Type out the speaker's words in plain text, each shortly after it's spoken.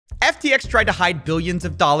FTX tried to hide billions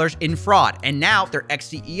of dollars in fraud, and now their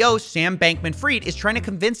ex-CEO, Sam Bankman-Fried, is trying to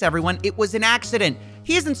convince everyone it was an accident.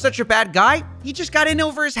 He isn't such a bad guy, he just got in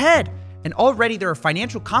over his head. And already there are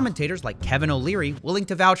financial commentators like Kevin O'Leary willing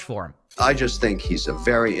to vouch for him. I just think he's a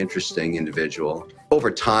very interesting individual. Over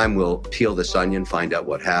time, we'll peel this onion, find out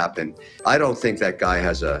what happened. I don't think that guy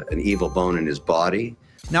has an evil bone in his body.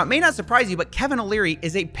 Now, it may not surprise you, but Kevin O'Leary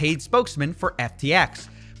is a paid spokesman for FTX.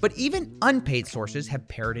 But even unpaid sources have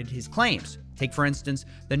parroted his claims. Take, for instance,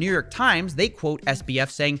 the New York Times. They quote SBF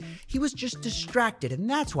saying he was just distracted and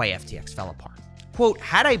that's why FTX fell apart. Quote,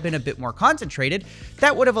 had I been a bit more concentrated,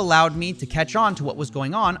 that would have allowed me to catch on to what was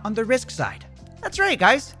going on the risk side. That's right,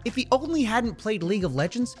 guys. If he only hadn't played League of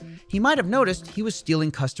Legends, he might have noticed he was stealing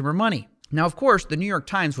customer money. Now, of course, the New York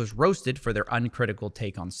Times was roasted for their uncritical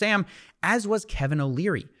take on Sam, as was Kevin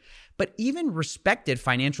O'Leary. But even respected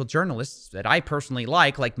financial journalists that I personally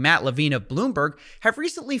like Matt Levine of Bloomberg, have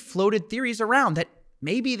recently floated theories around that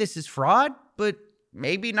maybe this is fraud, but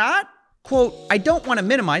maybe not. Quote, I don't want to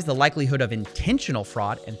minimize the likelihood of intentional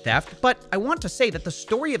fraud and theft, but I want to say that the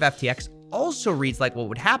story of FTX also reads like what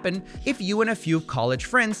would happen if you and a few college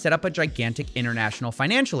friends set up a gigantic international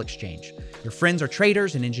financial exchange. Your friends are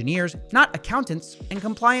traders and engineers, not accountants and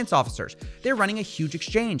compliance officers. They're running a huge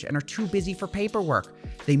exchange and are too busy for paperwork.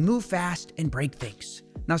 They move fast and break things.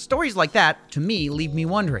 Now, stories like that, to me, leave me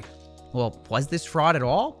wondering, well, was this fraud at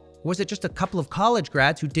all? Or was it just a couple of college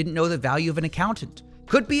grads who didn't know the value of an accountant?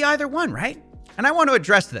 Could be either one, right? And I want to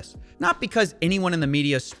address this, not because anyone in the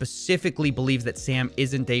media specifically believes that Sam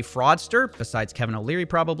isn't a fraudster, besides Kevin O'Leary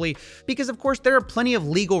probably, because of course there are plenty of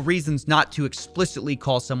legal reasons not to explicitly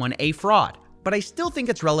call someone a fraud. But I still think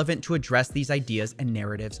it's relevant to address these ideas and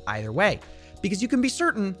narratives either way, because you can be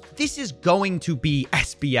certain this is going to be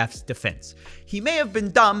SBF's defense. He may have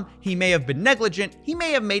been dumb, he may have been negligent, he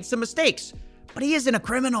may have made some mistakes, but he isn't a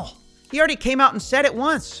criminal. He already came out and said it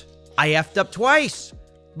once. I effed up twice.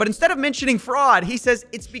 But instead of mentioning fraud, he says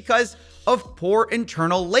it's because of poor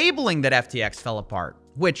internal labeling that FTX fell apart,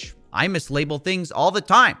 which I mislabel things all the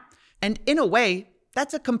time. And in a way,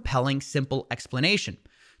 that's a compelling, simple explanation.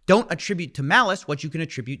 Don't attribute to malice what you can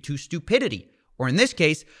attribute to stupidity. Or in this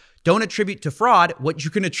case, don't attribute to fraud what you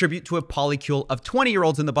can attribute to a polycule of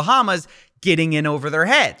 20-year-olds in the Bahamas getting in over their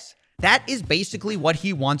heads. That is basically what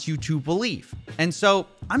he wants you to believe. And so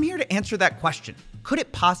I'm here to answer that question. Could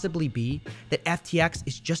it possibly be that FTX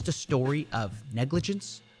is just a story of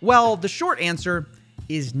negligence? Well, the short answer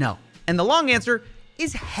is no. And the long answer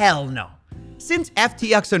is hell no. Since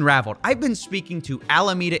FTX unraveled, I've been speaking to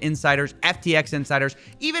Alameda insiders, FTX insiders,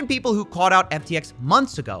 even people who called out FTX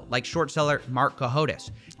months ago, like short seller Mark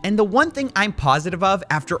Cohodes. And the one thing I'm positive of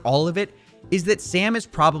after all of it is that Sam is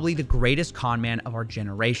probably the greatest con man of our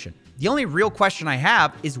generation. The only real question I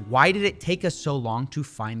have is why did it take us so long to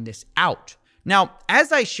find this out? Now,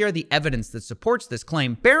 as I share the evidence that supports this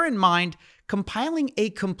claim, bear in mind, compiling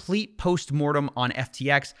a complete post-mortem on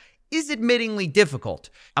FTX is admittingly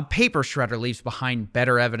difficult. A paper shredder leaves behind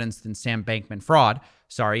better evidence than Sam Bankman-Fried.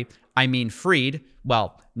 Sorry, I mean Fried.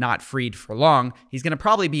 Well, not Fried for long. He's going to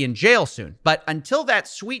probably be in jail soon. But until that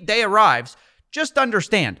sweet day arrives, just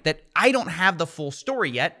understand that I don't have the full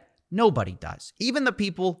story yet. Nobody does. Even the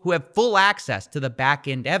people who have full access to the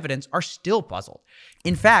back-end evidence are still puzzled.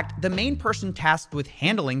 In fact, the main person tasked with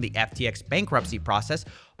handling the FTX bankruptcy process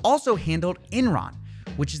also handled Enron,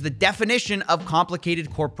 which is the definition of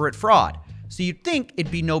complicated corporate fraud. So you'd think it'd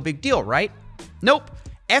be no big deal, right? Nope.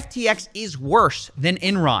 FTX is worse than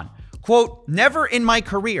Enron. Quote, never in my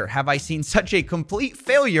career have I seen such a complete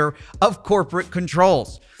failure of corporate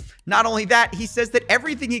controls. Not only that, he says that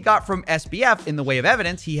everything he got from SBF in the way of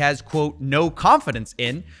evidence, he has, quote, no confidence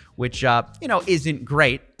in, which, isn't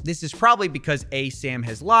great. This is probably because A, Sam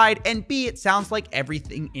has lied, and B, it sounds like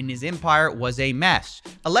everything in his empire was a mess.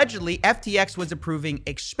 Allegedly, FTX was approving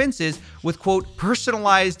expenses with, quote,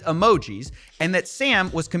 personalized emojis, and that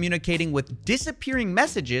Sam was communicating with disappearing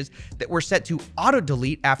messages that were set to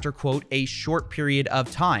auto-delete after, quote, a short period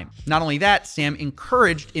of time. Not only that, Sam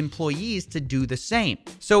encouraged employees to do the same.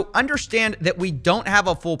 So understand that we don't have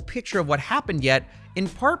a full picture of what happened yet, in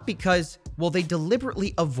part because, well, they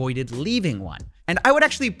deliberately avoided leaving one. And I would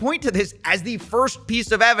actually point to this as the first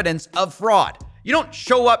piece of evidence of fraud. You don't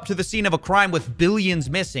show up to the scene of a crime with billions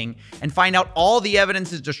missing and find out all the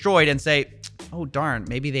evidence is destroyed and say, oh darn,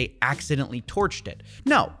 maybe they accidentally torched it.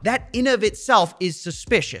 No, that in of itself is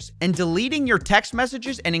suspicious. And deleting your text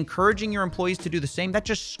messages and encouraging your employees to do the same, that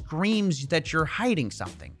just screams that you're hiding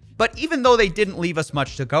something. But even though they didn't leave us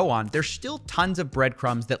much to go on, there's still tons of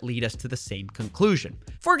breadcrumbs that lead us to the same conclusion.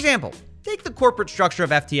 For example, take the corporate structure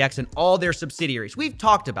of FTX and all their subsidiaries. We've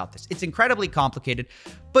talked about this. It's incredibly complicated,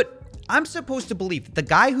 but I'm supposed to believe that the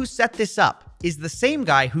guy who set this up is the same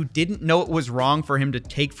guy who didn't know it was wrong for him to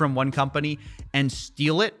take from one company and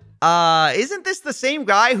steal it? Isn't this the same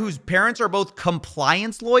guy whose parents are both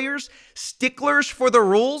compliance lawyers, sticklers for the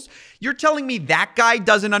rules? You're telling me that guy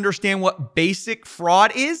doesn't understand what basic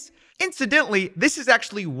fraud is? Incidentally, this is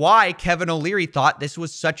actually why Kevin O'Leary thought this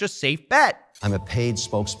was such a safe bet. I'm a paid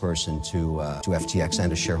spokesperson to FTX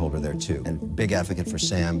and a shareholder there too. And big advocate for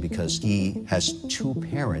Sam because he has two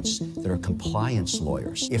parents that are compliance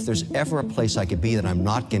lawyers. If there's ever a place I could be that I'm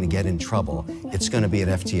not going to get in trouble, it's going to be at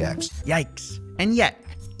FTX. Yikes. And yet,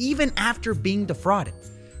 even after being defrauded,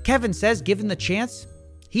 Kevin says given the chance,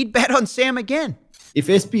 he'd bet on Sam again. If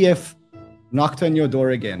SPF knocked on your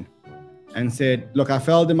door again and said, look, I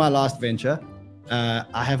failed in my last venture.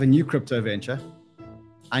 I have a new crypto venture.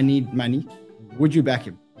 I need money. Would you back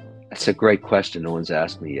him? That's a great question. No one's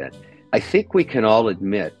asked me yet. I think we can all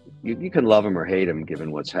admit, you can love him or hate him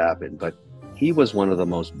given what's happened, but he was one of the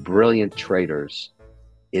most brilliant traders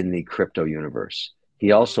in the crypto universe.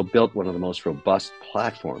 He also built one of the most robust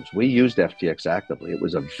platforms. We used FTX actively. It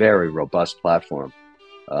was a very robust platform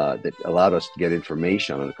that allowed us to get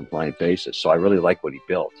information on a compliant basis. So I really like what he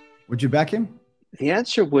built. Would you back him? The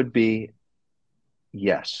answer would be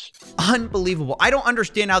yes. Unbelievable. I don't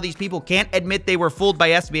understand how these people can't admit they were fooled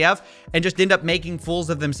by SBF and just end up making fools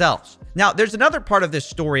of themselves. Now, there's another part of this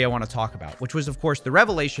story I want to talk about, which was, of course, the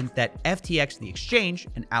revelation that FTX, the exchange,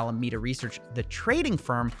 and Alameda Research, the trading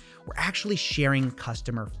firm, were actually sharing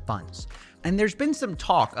customer funds. And there's been some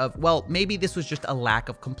talk of, well, maybe this was just a lack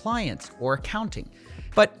of compliance or accounting.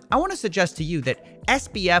 But I want to suggest to you that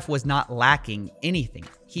SBF was not lacking anything.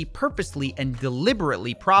 He purposely and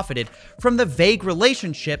deliberately profited from the vague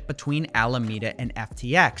relationship between Alameda and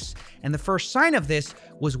FTX. And the first sign of this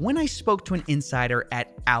was when I spoke to an insider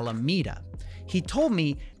at Alameda. He told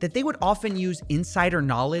me that they would often use insider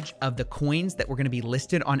knowledge of the coins that were going to be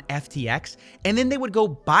listed on FTX, and then they would go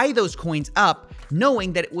buy those coins up,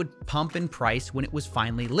 knowing that it would pump in price when it was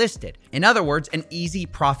finally listed. In other words, an easy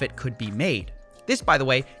profit could be made. This, by the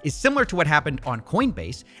way, is similar to what happened on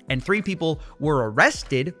Coinbase, and 3 people were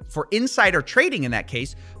arrested for insider trading in that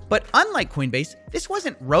case. But unlike Coinbase, this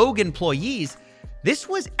wasn't rogue employees. This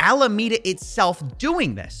was Alameda itself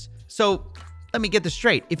doing this. So let me get this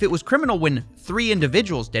straight. If it was criminal when 3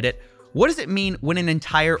 individuals did it, what does it mean when an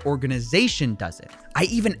entire organization does it? I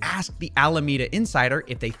even asked the Alameda insider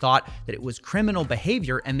if they thought that it was criminal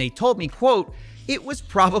behavior, and they told me, quote, it was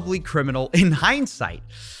probably criminal in hindsight.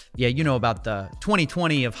 Yeah, you know about the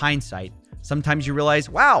 2020 of hindsight. Sometimes you realize,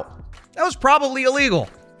 wow, that was probably illegal.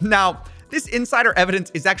 Now, this insider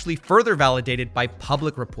evidence is actually further validated by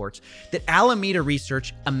public reports that Alameda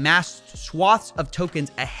Research amassed swaths of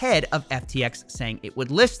tokens ahead of FTX saying it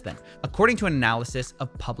would list them, according to an analysis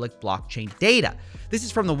of public blockchain data. This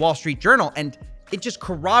is from the Wall Street Journal, and it just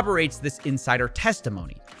corroborates this insider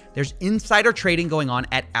testimony. There's insider trading going on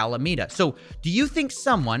at Alameda. So do you think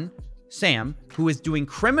someone, Sam, who is doing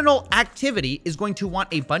criminal activity, is going to want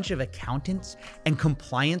a bunch of accountants and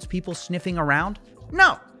compliance people sniffing around?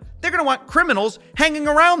 No, they're going to want criminals hanging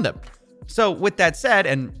around them. So with that said,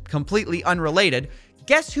 and completely unrelated,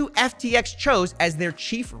 guess who FTX chose as their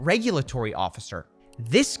chief regulatory officer?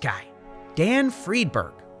 This guy, Dan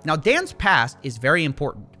Friedberg. Now, Dan's past is very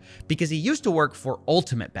important because he used to work for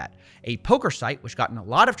UltimateBet, a poker site which got in a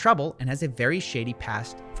lot of trouble and has a very shady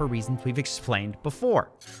past for reasons we've explained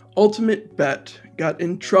before. UltimateBet got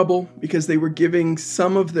in trouble because they were giving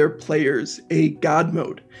some of their players a God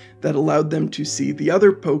mode that allowed them to see the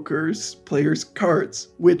other players' cards,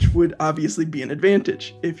 which would obviously be an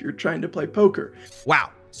advantage if you're trying to play poker. Wow.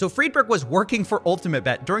 So Friedberg was working for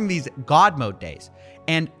UltimateBet during these God mode days.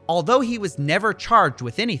 And although he was never charged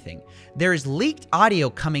with anything, there is leaked audio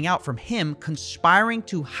coming out from him conspiring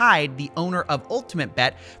to hide the owner of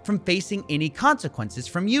UltimateBet from facing any consequences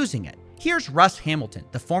from using it. Here's Russ Hamilton,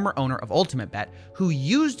 the former owner of UltimateBet, who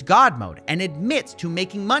used God mode and admits to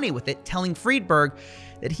making money with it, telling Friedberg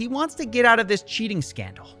that he wants to get out of this cheating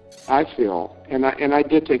scandal. I feel, and I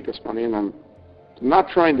did take this money, and I'm not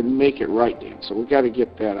trying to make it right, Dan, so we got to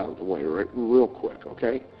get that out of the way real quick,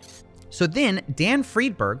 okay? So then Dan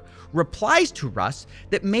Friedberg replies to Russ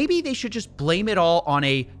that maybe they should just blame it all on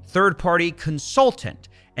a third-party consultant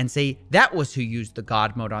and say that was who used the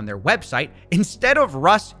God mode on their website instead of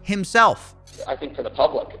Russ himself. I think for the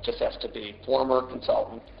public, it just has to be former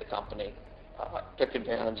consultant, the company, took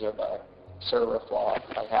advantage of a server flaw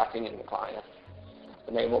by hacking in the client,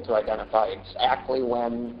 been able to identify exactly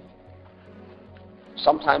when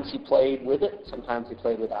sometimes he played with it, sometimes he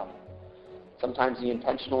played without it. Sometimes he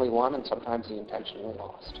intentionally won and sometimes he intentionally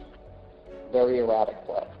lost. Very erratic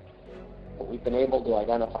play. but we've been able to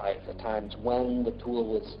identify the times when the tool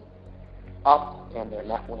was up and their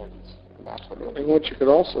net wins. And that's what And what you could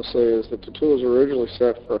also say is that the tool was originally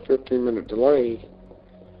set for a 15-minute delay.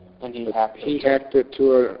 and he hacked it. He hacked it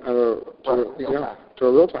to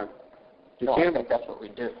a real time. You No, I can't. think that's what we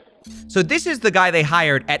do. So this is the guy they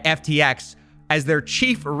hired at FTX as their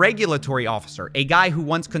chief regulatory officer, a guy who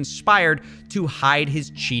once conspired to hide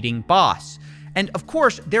his cheating boss. And of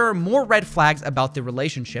course, there are more red flags about the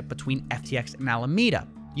relationship between FTX and Alameda.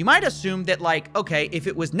 You might assume that, like, okay, if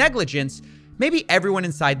it was negligence, maybe everyone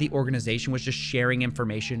inside the organization was just sharing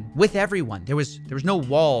information with everyone. There was no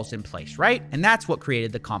walls in place, right? And that's what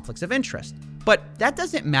created the conflicts of interest. But that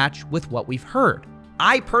doesn't match with what we've heard.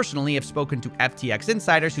 I personally have spoken to FTX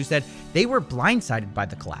insiders who said they were blindsided by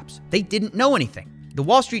the collapse. They didn't know anything. The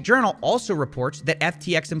Wall Street Journal also reports that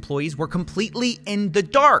FTX employees were completely in the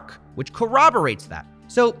dark, which corroborates that.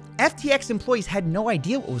 So FTX employees had no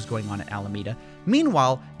idea what was going on at Alameda.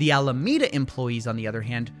 Meanwhile, the Alameda employees, on the other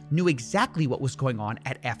hand, knew exactly what was going on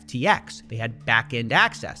at FTX. They had back-end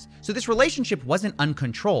access. So this relationship wasn't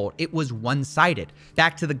uncontrolled, it was one-sided.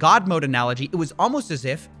 Back to the God mode analogy, it was almost as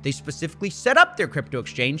if they specifically set up their crypto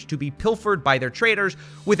exchange to be pilfered by their traders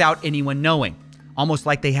without anyone knowing. Almost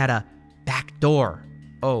like they had a back door.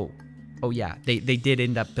 Oh yeah, they did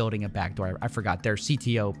end up building a back door. I forgot, their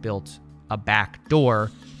CTO built a back door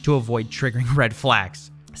to avoid triggering red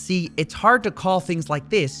flags. See, it's hard to call things like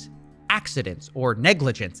this accidents or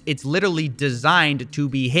negligence. It's literally designed to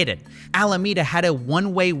be hidden. Alameda had a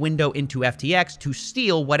one-way window into FTX to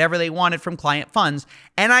steal whatever they wanted from client funds,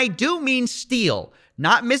 and I do mean steal,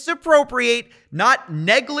 not misappropriate, not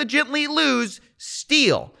negligently lose,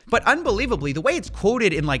 steal. But unbelievably, the way it's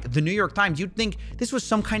quoted in like the New York Times, you'd think this was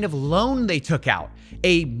some kind of loan they took out,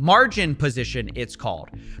 a margin position it's called.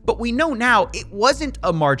 But we know now it wasn't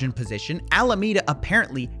a margin position. Alameda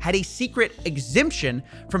apparently had a secret exemption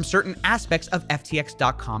from certain aspects of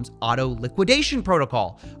FTX.com's auto liquidation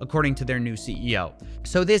protocol, according to their new CEO.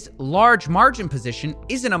 So this large margin position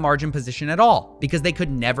isn't a margin position at all because they could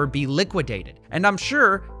never be liquidated. And I'm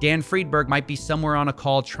sure Dan Friedberg might be somewhere on a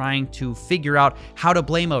call trying to figure out how to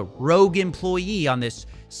blame a rogue employee on this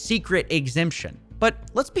secret exemption. But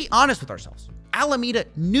let's be honest with ourselves. Alameda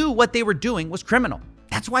knew what they were doing was criminal.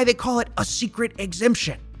 That's why they call it a secret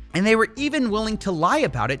exemption. And they were even willing to lie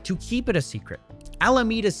about it to keep it a secret.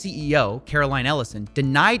 Alameda's CEO, Caroline Ellison,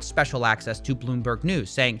 denied special access to Bloomberg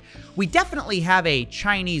News, saying, "We definitely have a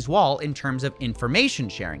Chinese wall in terms of information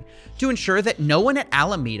sharing to ensure that no one at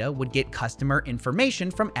Alameda would get customer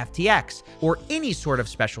information from FTX or any sort of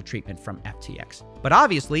special treatment from FTX." But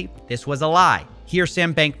obviously, this was a lie. Here's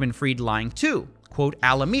Sam Bankman-Fried lying too. Quote,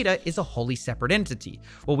 "Alameda is a wholly separate entity."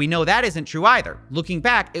 Well, we know that isn't true either. Looking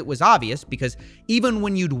back, it was obvious because even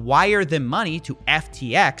when you'd wire them money to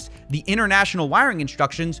FTX, the international wiring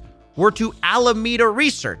instructions were to Alameda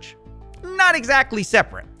Research. Not exactly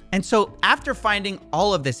separate. And so after finding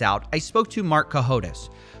all of this out, I spoke to Mark Cahotis,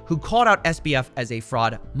 who called out SBF as a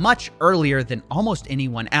fraud much earlier than almost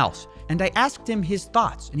anyone else. And I asked him his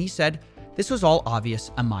thoughts, and he said, this was all obvious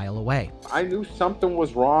a mile away. I knew something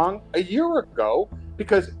was wrong a year ago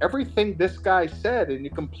because everything this guy said, and you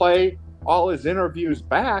can play all his interviews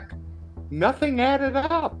back, nothing added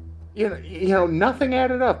up. You know, nothing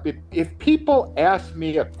added up. If people ask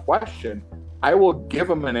me a question, I will give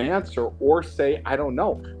them an answer or say, I don't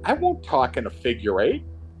know. I won't talk in a figure eight.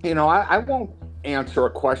 You know, I won't answer a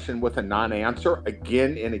question with a non-answer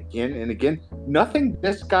again and again and again. Nothing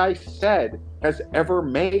this guy said has ever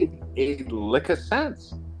made a lick of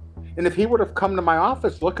sense. And if he would have come to my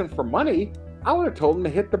office looking for money, I would have told him to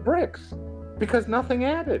hit the bricks because nothing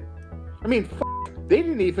added. I mean, they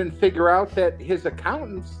didn't even figure out that his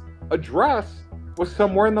accountant's address was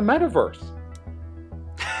somewhere in the metaverse.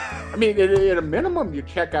 I mean, at a minimum, you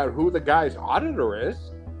check out who the guy's auditor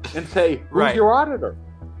is and say, who's your auditor?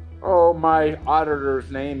 Oh, my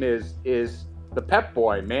auditor's name is the Pep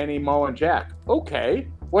Boy, Manny, Mo, and Jack. Okay,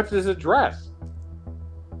 what's his address?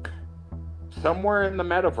 Somewhere in the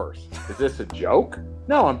metaverse. Is this a joke?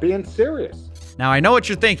 No, I'm being serious. Now, I know what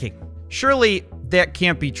you're thinking. Surely that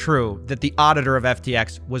can't be true that the auditor of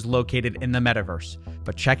FTX was located in the metaverse.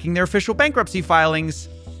 But checking their official bankruptcy filings,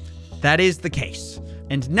 that is the case.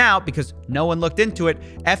 And now, because no one looked into it,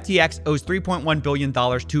 FTX owes $3.1 billion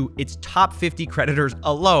to its top 50 creditors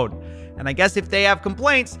alone. And I guess if they have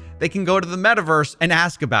complaints, they can go to the metaverse and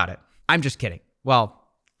ask about it. I'm just kidding. Well,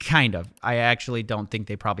 kind of. I actually don't think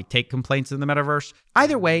they probably take complaints in the metaverse.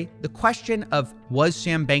 Either way, the question of was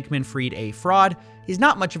Sam Bankman-Fried a fraud is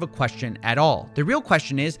not much of a question at all. The real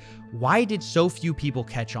question is, why did so few people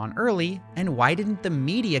catch on early, and why didn't the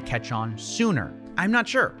media catch on sooner? I'm not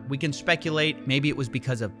sure. We can speculate. Maybe it was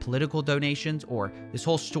because of political donations or this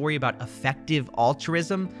whole story about effective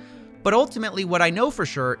altruism. But ultimately, what I know for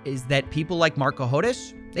sure is that people like Mark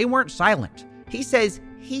Cohodes, they weren't silent. He says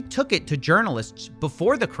he took it to journalists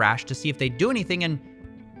before the crash to see if they'd do anything, and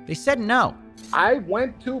they said no. I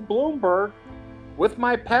went to Bloomberg with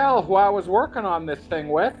my pal who I was working on this thing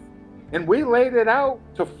with, and we laid it out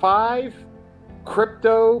to five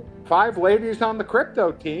ladies on the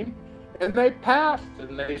crypto team, and they passed,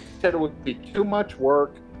 and they said it would be too much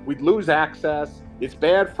work, we'd lose access, it's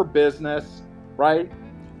bad for business, right?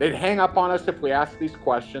 They'd hang up on us if we asked these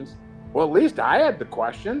questions. Well, at least I had the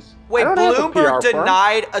questions. Wait, Bloomberg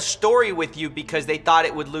denied a story with you because they thought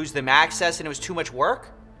it would lose them access and it was too much work?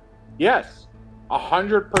 Yes,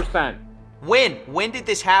 100%. When did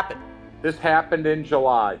this happen? This happened in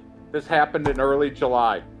July. This happened in early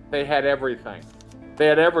July. They had everything.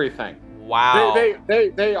 Wow.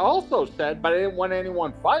 They also said, but I didn't want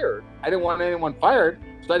anyone fired. So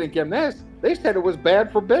I didn't give them this. They said it was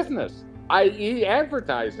bad for business, i.e.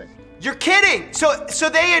 advertising. You're kidding. So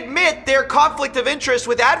they admit their conflict of interest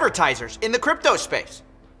with advertisers in the crypto space.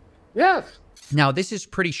 Yes. Now, this is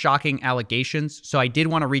pretty shocking allegations, so I did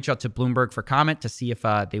want to reach out to Bloomberg for comment to see if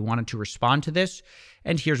they wanted to respond to this,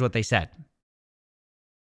 and here's what they said.